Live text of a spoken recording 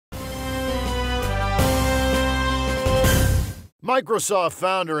Microsoft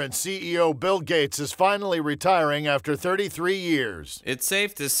founder and CEO Bill Gates is finally retiring after 33 years. It's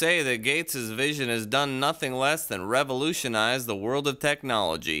safe to say that Gates' vision has done nothing less than revolutionize the world of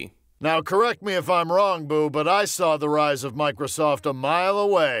technology. Now, correct me if I'm wrong, Boo, but I saw the rise of Microsoft a mile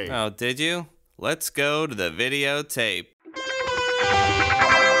away. Oh, did you? Let's go to the videotape.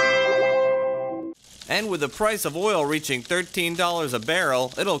 And with the price of oil reaching $13 a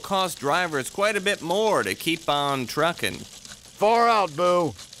barrel, it'll cost drivers quite a bit more to keep on trucking. Far out,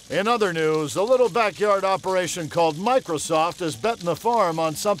 Boo. In other news, a little backyard operation called Microsoft is betting the farm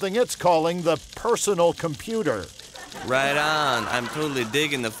on something it's calling the personal computer. Right on. I'm totally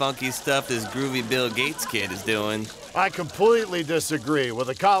digging the funky stuff this groovy Bill Gates kid is doing. I completely disagree. With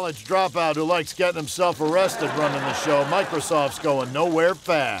a college dropout who likes getting himself arrested running the show, Microsoft's going nowhere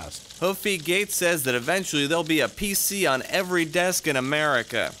fast. Hoofy Gates says that eventually there'll be a PC on every desk in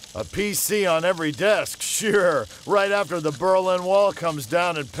America. A PC on every desk, sure. Right after the Berlin Wall comes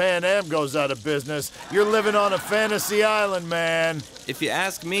down and Pan Am goes out of business, you're living on a fantasy island, man. If you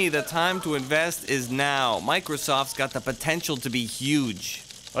ask me, the time to invest is now. Microsoft's got the potential to be huge.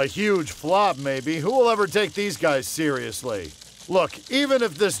 A huge flop, maybe. Who will ever take these guys seriously? Look, even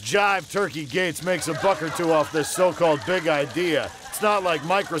if this jive turkey Gates makes a buck or two off this so-called big idea, it's not like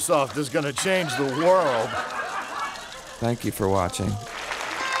Microsoft is going to change the world. Thank you for watching.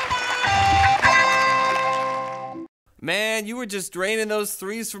 Man, you were just draining those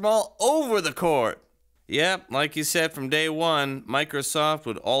threes from all over the court. Yep, like you said from day one, Microsoft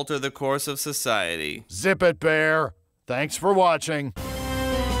would alter the course of society. Zip it, Bear. Thanks for watching.